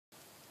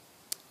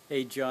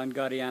Hey, John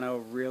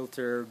Gaudiano,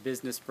 Realtor,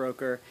 business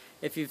broker.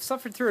 If you've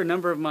suffered through a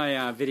number of my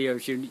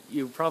videos,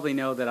 you probably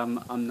know that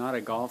I'm not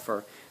a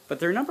golfer. But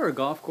there are a number of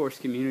golf course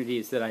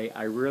communities that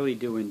I really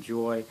do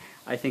enjoy.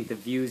 I think the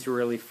view's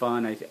really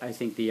fun. I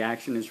think the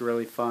action is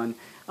really fun.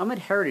 I'm at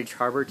Heritage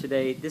Harbour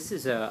today. This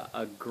is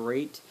a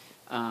great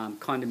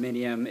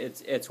condominium.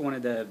 It's one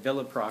of the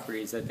villa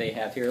properties that they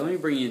have here. Let me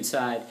bring you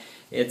inside.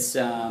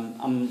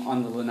 I'm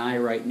on the lanai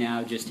right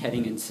now, just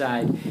heading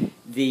inside.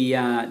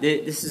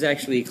 This is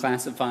actually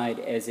classified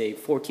as a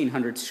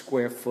 1,400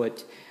 square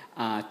foot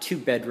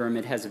two-bedroom.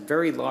 It has a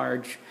very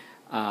large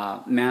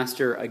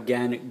master.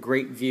 Again,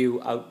 great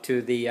view out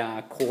to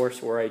the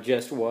course where I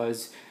just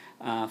was.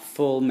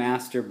 Full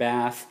master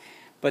bath.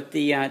 But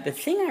the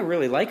thing I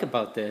really like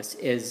about this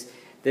is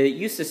the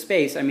use of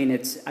space. I mean,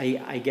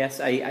 I guess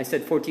I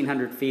said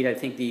 1,400 feet. I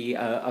think the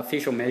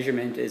official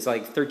measurement is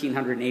like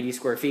 1,380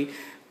 square feet.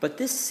 But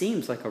this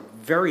seems like a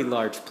very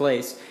large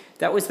place.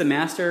 That was the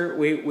master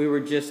we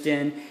were just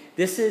in.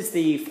 This is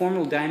the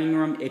formal dining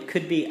room. It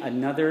could be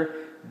another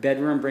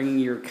bedroom, bringing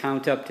your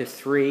count up to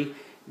 3.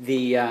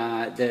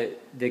 The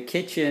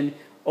kitchen,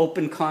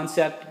 open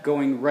concept,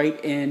 going right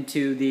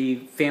into the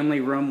family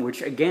room,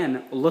 which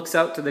again looks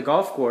out to the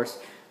golf course.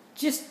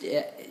 Just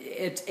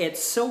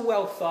it's so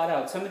well thought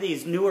out. Some of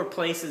these newer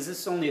places, this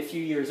is only a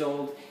few years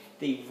old,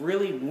 they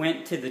really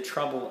went to the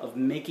trouble of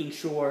making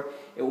sure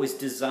it was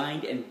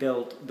designed and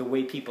built the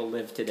way people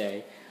live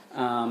today.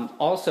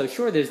 Also,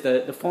 sure, there's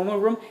the formal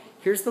room.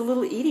 Here's the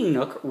little eating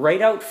nook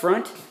right out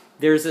front.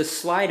 There's a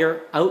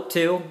slider out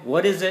to,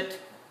 what is it?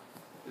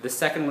 The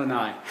second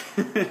lanai.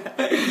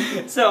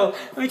 So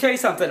let me tell you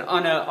something.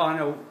 On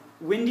a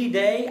windy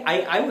day,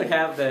 I would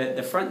have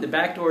the front and the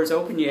back doors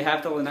open. You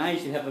have the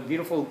lanais. You have a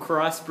beautiful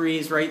cross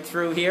breeze right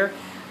through here.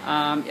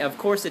 Of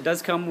course, it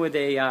does come with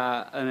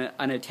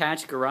an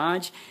attached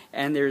garage,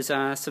 and there's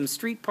some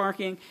street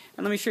parking.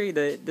 And let me show you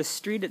the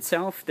street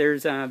itself.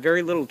 There's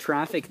very little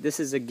traffic. This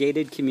is a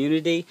gated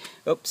community.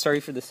 Oops, sorry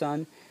for the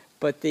sun.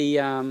 But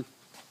we're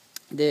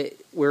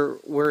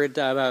at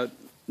about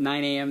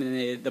 9 a.m.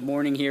 in the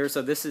morning here,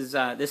 so this is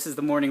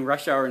the morning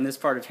rush hour in this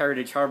part of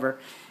Heritage Harbour.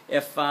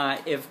 If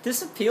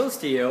this appeals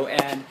to you,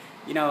 and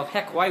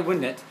heck, why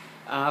wouldn't it?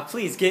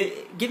 Please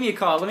give me a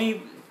call. Let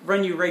me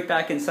run you right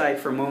back inside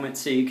for a moment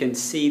so you can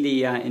see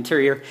the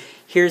interior.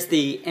 Here's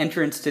the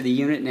entrance to the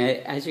unit, and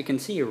as you can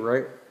see,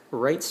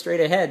 right straight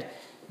ahead,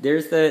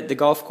 there's the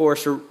golf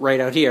course right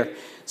out here.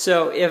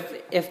 So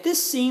if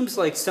this seems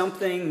like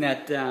something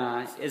that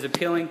is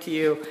appealing to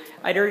you,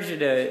 I'd urge you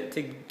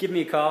to give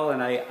me a call,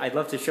 and I'd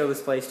love to show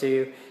this place to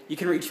you. You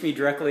can reach me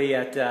directly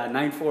at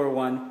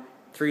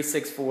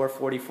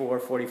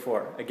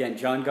 941-364-4444. Again,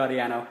 John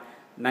Gaudiano,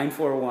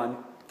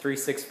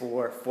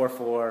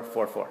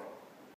 941-364-4444.